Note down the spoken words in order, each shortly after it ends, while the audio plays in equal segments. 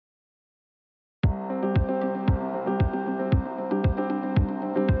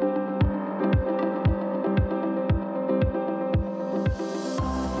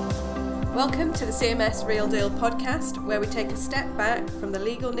Welcome to the CMS Real Deal podcast, where we take a step back from the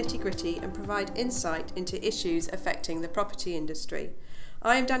legal nitty-gritty and provide insight into issues affecting the property industry.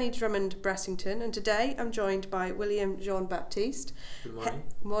 I am Danny Drummond Brassington, and today I'm joined by William Jean-Baptiste. Good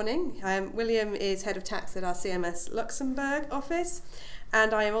morning. Morning. William is Head of Tax at our CMS Luxembourg office,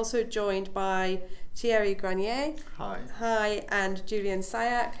 and I am also joined by Thierry Granier. Hi, and Julian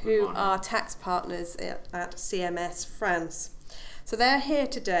Sayak, who are tax partners at CMS France. So they're here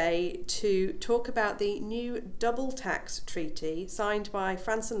today to talk about the new double tax treaty signed by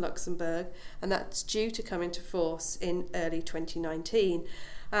France and Luxembourg, and that's due to come into force in early 2019.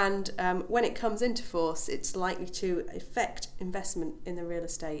 And when it comes into force, it's likely to affect investment in the real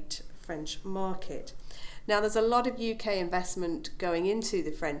estate French market. Now, there's a lot of UK investment going into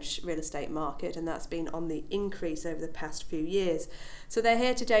the French real estate market, and that's been on the increase over the past few years. So they're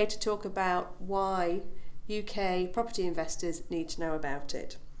here today to talk about why UK property investors need to know about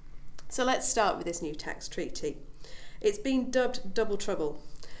it. So let's start with this new tax treaty. It's been dubbed double trouble.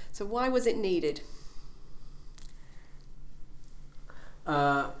 So why was it needed?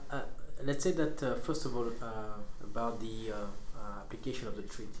 Let's say that first of all, about the application of the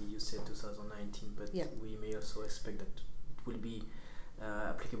treaty, you said 2019, but yeah, we may also expect that it will be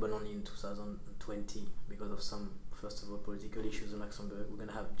applicable only in 2020 because of some, first of all, political issues in Luxembourg. We're going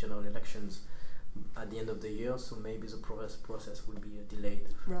to have general elections at the end of the year, so maybe the process will be delayed.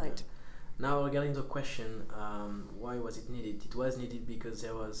 Right. Now, regarding the question, why was it needed? It was needed because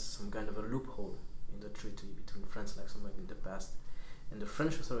there was some kind of a loophole in the treaty between France and Luxembourg in the past, and the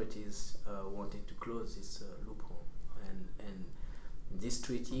French authorities wanted to close this loophole. And this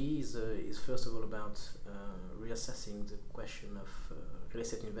treaty is first of all about reassessing the question of real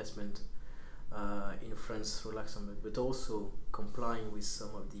estate investment in France through Luxembourg, but also complying with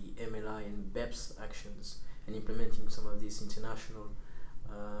some of the MLI and BEPS actions and implementing some of these international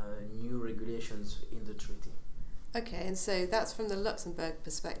new regulations in the treaty. Okay, and so that's from the Luxembourg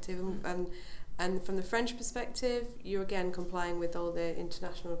perspective, and from the French perspective, you're again complying with all the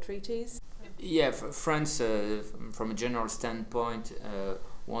international treaties? Yeah, France, from a general standpoint,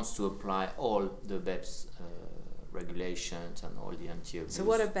 wants to apply all the BEPS regulations and all the anti-abuse. So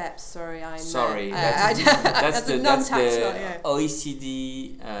what are BEPS? Sorry, that's the yeah.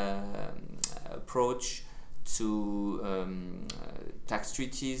 OECD approach to tax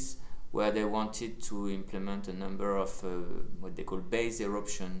treaties, where they wanted to implement a number of what they call base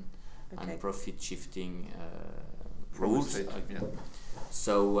eruption and profit shifting rules.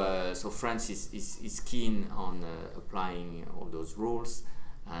 So France is keen on applying all those rules,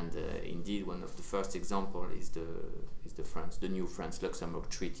 and indeed one of the first example is the new France-Luxembourg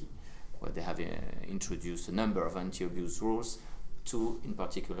treaty, where they have introduced a number of anti-abuse rules to, in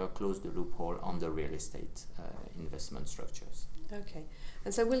particular, close the loophole on the real estate investment structures. Okay,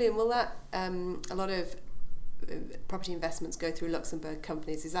 and so William, will that a lot of property investments go through Luxembourg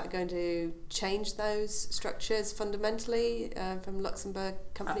companies? Is that going to change those structures fundamentally from Luxembourg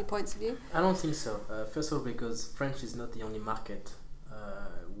company points of view? I don't think so. First of all, because French is not the only market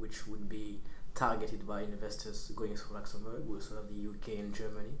which would be targeted by investors going through Luxembourg. We also have the UK and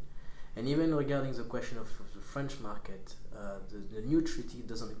Germany. And even regarding the question of the French market, the new treaty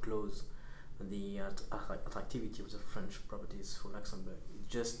doesn't close the attractivity of the French properties through Luxembourg.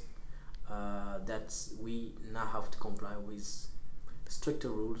 It's just that we now have to comply with stricter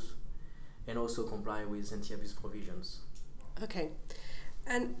rules and also comply with anti-abuse provisions. Okay.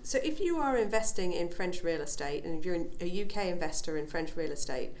 And so if you are investing in French real estate, and if you're a UK investor in French real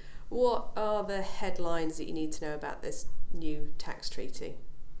estate, what are the headlines that you need to know about this new tax treaty?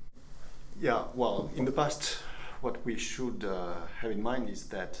 Yeah, well, in the past, what we should have in mind is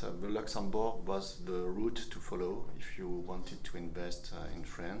that the Luxembourg was the route to follow if you wanted to invest in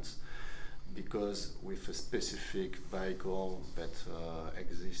France, because with a specific vehicle that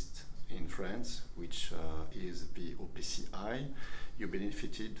exists in France, which is the OPCI, you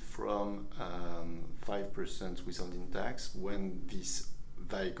benefited from 5% withholding tax when this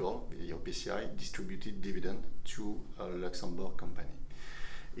vehicle, the OPCI, distributed dividend to a Luxembourg company.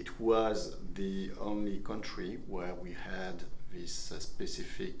 It was the only country where we had this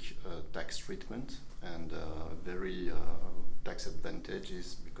specific tax treatment, and very tax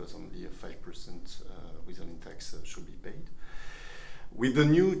advantages, because only a 5% withholding tax should be paid. With the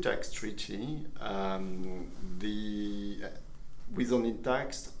new tax treaty, the withholding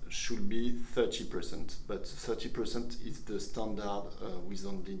tax should be 30%, but 30% is the standard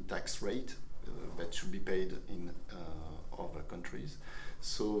withholding tax rate that should be paid in other countries.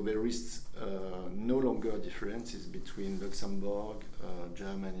 So there is no longer differences between Luxembourg,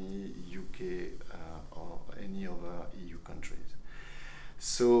 Germany, UK, or any other EU countries.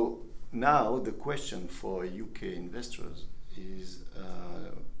 So now the question for UK investors is,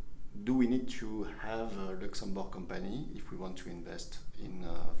 do we need to have a Luxembourg company if we want to invest in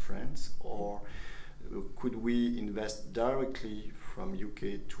France, or could we invest directly from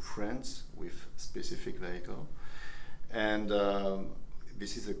UK to France with specific vehicle? And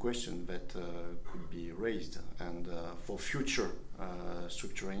this is a question that could be raised, and for future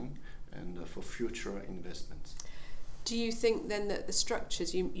structuring and for future investments. Do you think then that the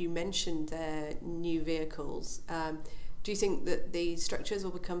structures, you mentioned their new vehicles, do you think that the structures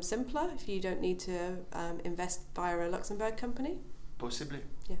will become simpler if you don't need to invest via a Luxembourg company? Possibly.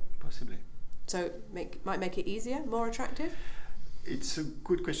 Yeah. Possibly. So might make it easier, more attractive? It's a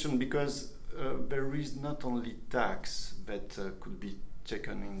good question, because there is not only tax that could be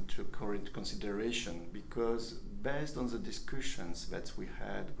taken into current consideration, because based on the discussions that we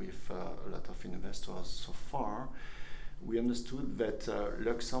had with a lot of investors so far, we understood that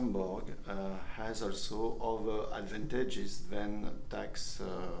Luxembourg has also other advantages than tax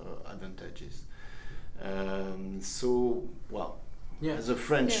advantages. As a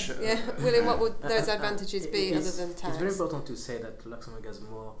French... William, what would those advantages be other than tax? It's very important to say that Luxembourg has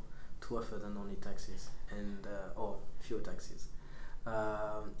more to offer than only taxes, and or fewer taxes.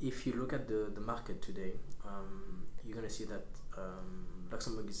 If you look at the market today, you're going to see that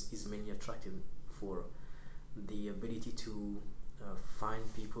Luxembourg is mainly attractive for the ability to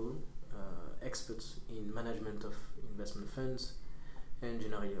find people, experts in management of investment funds and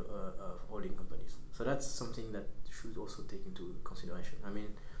generally holding companies. So that's something that should also take into consideration. I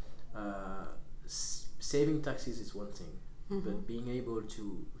mean, saving taxes is one thing, but being able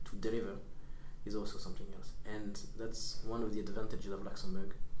to deliver is also something else. And that's one of the advantages of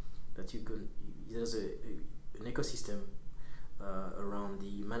Luxembourg, that there's an ecosystem around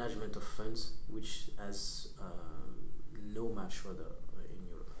the management of funds, which has no match further in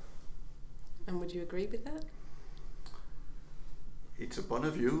Europe. And would you agree with that? It's a point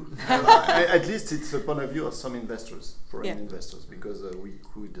of view. At least it's a point of view of some investors, foreign investors, because we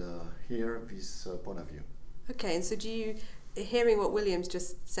could hear this point of view. Okay, and so hearing what William's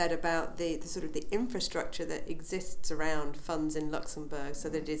just said about the sort of the infrastructure that exists around funds in Luxembourg, so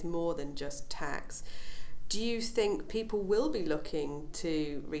that it is more than just tax, do you think people will be looking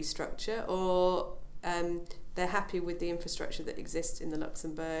to restructure, or they're happy with the infrastructure that exists in the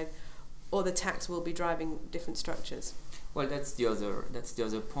Luxembourg, or the tax will be driving different structures? Well, that's the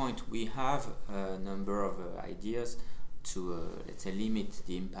other point. We have a number of ideas to let's say limit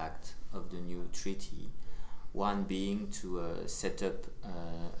the impact of the new treaty. One being to set up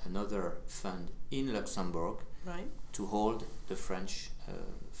another fund in Luxembourg, right, to hold the French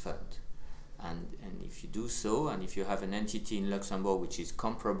fund. And if you do so, and if you have an entity in Luxembourg which is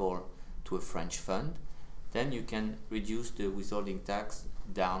comparable to a French fund, then you can reduce the withholding tax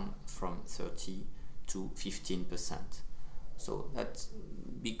down from 30 to 15%. So that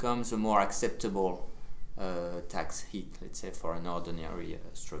becomes a more acceptable tax hit, let's say, for an ordinary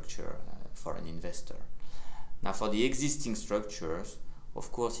structure for an investor. Now, for the existing structures,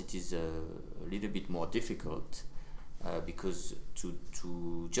 of course, it is a little bit more difficult because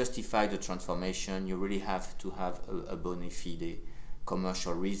to justify the transformation, you really have to have a bona fide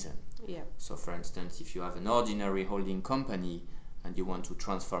commercial reason. Yeah. So, for instance, if you have an ordinary holding company and you want to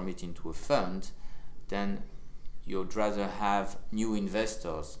transform it into a fund, then you'd rather have new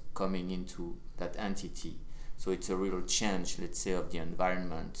investors coming into that entity. So it's a real change, let's say, of the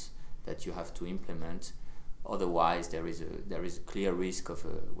environment that you have to implement. Otherwise, there is a clear risk of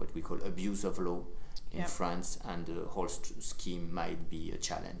what we call abuse of law in France, and the whole scheme might be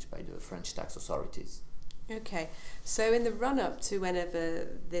challenged by the French tax authorities. Okay, so in the run-up to whenever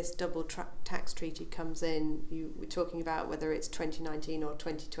this double tax treaty comes in, you were talking about whether it's 2019 or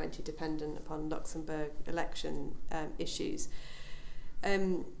 2020, dependent upon Luxembourg election issues.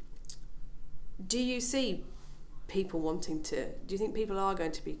 Do you see people do you think people are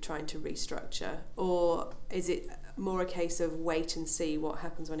going to be trying to restructure, or is it more a case of wait and see what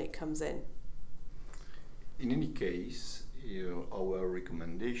happens when it comes in? In any case, our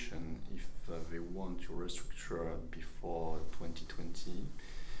recommendation, if they want to restructure before 2020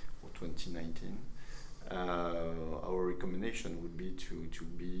 or 2019, our recommendation would be to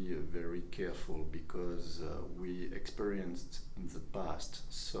be very careful, because we experienced in the past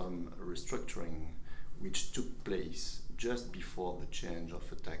some restructuring which took place just before the change of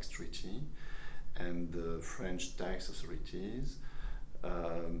the tax treaty, and the French tax authorities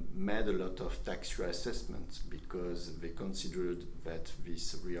made a lot of tax reassessments because they considered that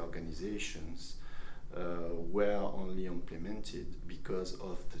these reorganizations were only implemented because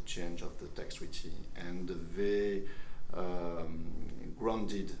of the change of the tax treaty, and they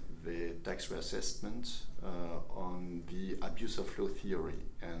grounded the tax reassessment on the abuse of law theory,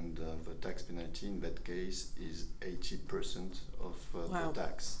 and the tax penalty in that case is 80% of wow. the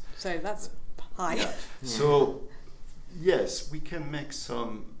tax. So that's high. Yeah. So yes, we can make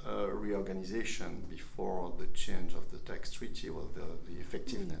some reorganization before the change of the tax treaty or the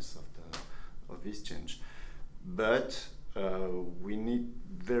effectiveness of this change, but we need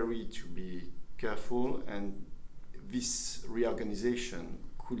to be careful, and this reorganization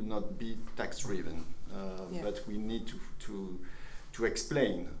could not be tax driven, but we need to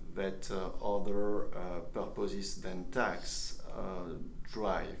explain that other purposes than tax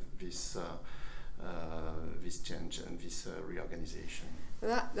drive this change and this reorganization.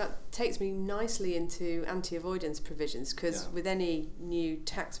 That takes me nicely into anti-avoidance provisions, because with any new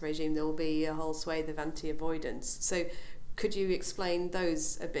tax regime there will be a whole swathe of anti-avoidance. So could you explain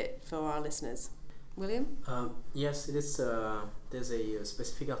those a bit for our listeners? William? Yes, it is. There's a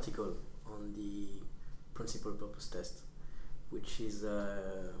specific article on the principal purpose test, which is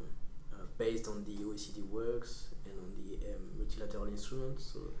based on the OECD works and on the multilateral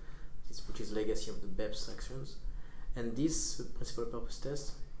instruments, which is legacy of the BEPS actions. And this principal purpose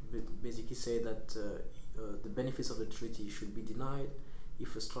test basically say that the benefits of the treaty should be denied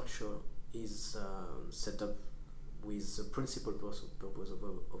if a structure is set up with the principal purpose of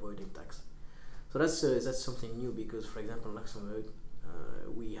avoiding tax. So that's something new, because, for example, in Luxembourg,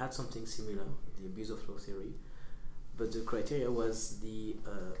 we had something similar, the abuse of law theory, but the criteria was the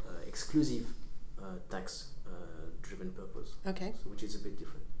exclusive tax-driven purpose, which is a bit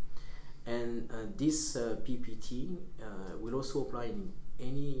different. And this PPT will also apply in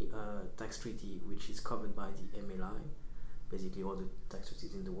any tax treaty which is covered by the MLI, basically all the tax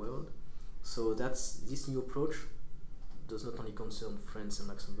treaties in the world. So this new approach does not only concern France and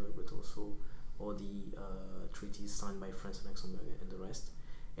Luxembourg, but also all the treaties signed by France and Luxembourg and the rest.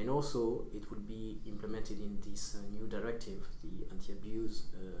 And also it will be implemented in this new directive, the anti-abuse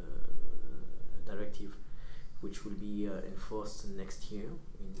directive, which will be enforced next year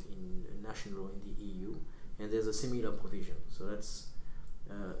in national law in the EU. And there's a similar provision. So that's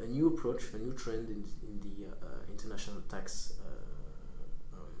a new approach, a new trend in the international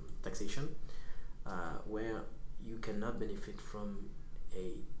taxation, where you cannot benefit from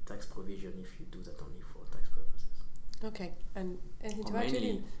a tax provision if you do that only for tax purposes. Okay, and anything to add,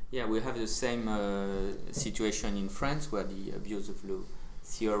 Julian? Yeah, we have the same situation in France, where the abuse of law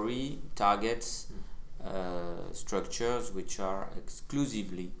theory targets structures which are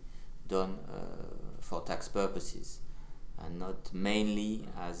exclusively done for tax purposes, and not mainly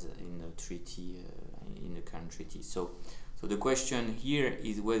as in the treaty, in the current treaty. So the question here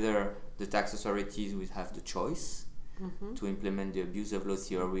is whether the tax authorities will have the choice to implement the abuse of law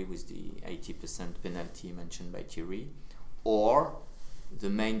theory with the 80% penalty mentioned by Thierry, or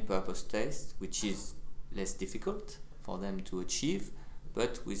the main purpose test, which is less difficult for them to achieve,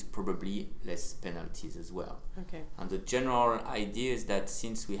 but with probably less penalties as well. Okay. And the general idea is that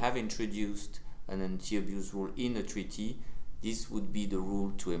since we have introduced an anti-abuse rule in the treaty, this would be the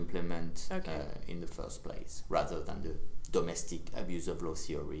rule to implement in the first place, rather than the domestic abuse of law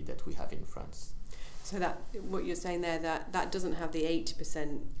theory that we have in France. So that what you're saying there, that doesn't have the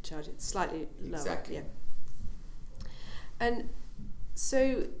 80% charge, it's slightly lower. Exactly. Yeah. And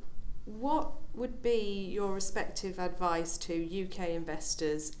so what would be your respective advice to UK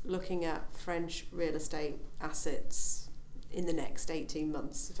investors looking at French real estate assets in the next 18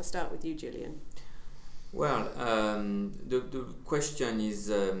 months? If I start with you, Julian. Well, the question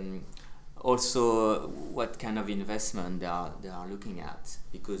is also what kind of investment they are looking at,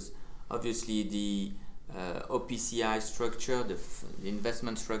 because obviously the OPCI structure, the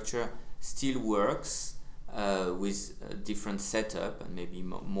investment structure, still works with a different setup, and maybe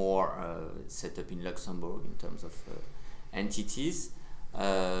more setup in Luxembourg in terms of entities.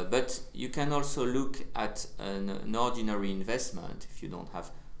 But you can also look at an ordinary investment if you don't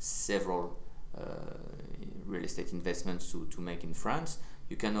have several real estate investments to make in France.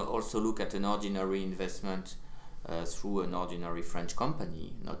 You can also look at an ordinary investment through an ordinary French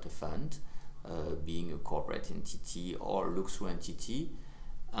company, not a fund, being a corporate entity or look-through entity,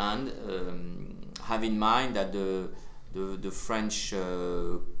 and have in mind that the French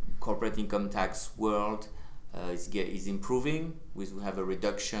corporate income tax world is improving. We have a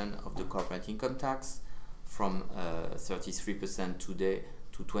reduction of the corporate income tax from 33% today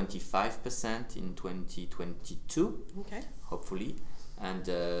to 25% in 2022, hopefully. And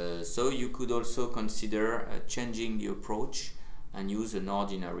so you could also consider changing the approach and use an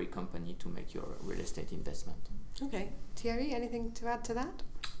ordinary company to make your real estate investment. Okay, Thierry, anything to add to that?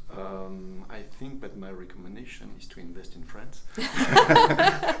 I think that my recommendation is to invest in France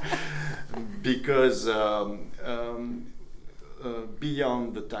because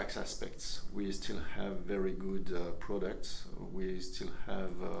beyond the tax aspects, we still have very good products. We still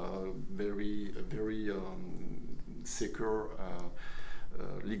have very secure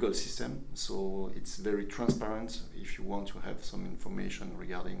legal system. So it's very transparent. If you want to have some information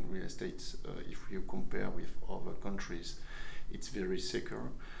regarding real estate, if you compare with other countries, it's very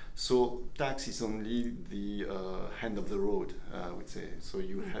secure. So tax is only the end of the road, I would say. So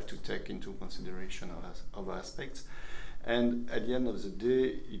you have to take into consideration other aspects. And at the end of the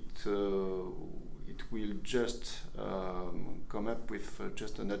day, it will just come up with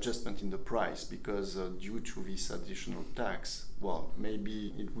just an adjustment in the price, because due to this additional tax, well,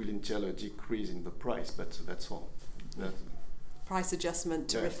 maybe it will entail a decrease in the price, but that's all. Price adjustment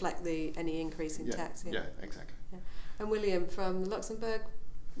to reflect any increase in tax. Yeah, exactly. Yeah. And William, from the Luxembourg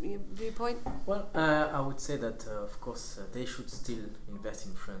viewpoint? Well, I would say that, of course, they should still invest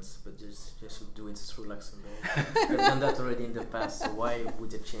in France, but they should do it through Luxembourg. They've done that already in the past, so why would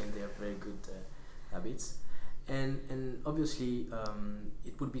they change their very good habits? And obviously,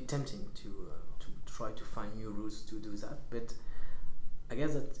 it would be tempting to try to find new routes to do that, but I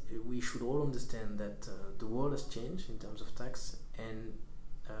guess that we should all understand that the world has changed in terms of tax, and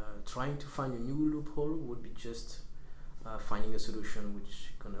trying to find a new loophole would be just finding a solution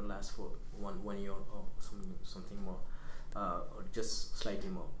which gonna last for one year or something more, or just slightly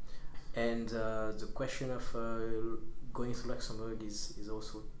more. And the question of going to Luxembourg is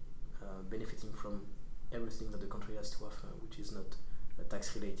also benefiting from everything that the country has to offer, which is not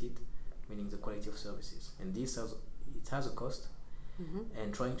tax related, meaning the quality of services. And it has a cost,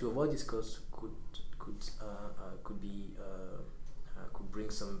 and trying to avoid this cost could bring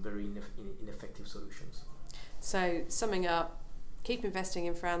some very ineffective solutions. So, summing up, keep investing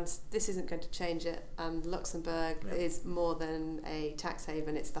in France. This isn't going to change it, and Luxembourg is more than a tax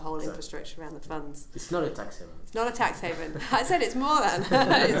haven. It's the whole infrastructure around the funds. It's not a tax haven. It's not a tax haven. I said it's more than.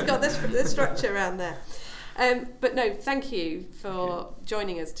 It's got this structure around there. But no, thank you for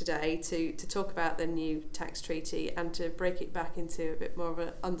joining us today to talk about the new tax treaty and to break it back into a bit more of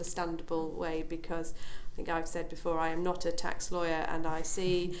an understandable way, because I think I've said before, I am not a tax lawyer, and I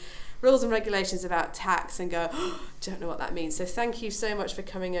see rules and regulations about tax and go, don't know what that means. So thank you so much for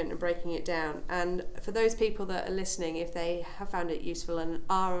coming in and breaking it down. And for those people that are listening, if they have found it useful and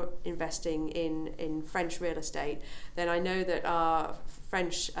are investing in French real estate, then I know that our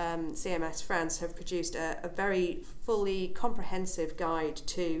French CMS France have produced a very fully comprehensive guide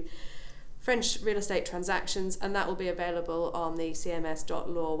to French real estate transactions, and that will be available on the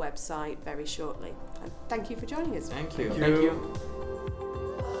cms.law website very shortly. And thank you for joining us. Thank you. Thank you.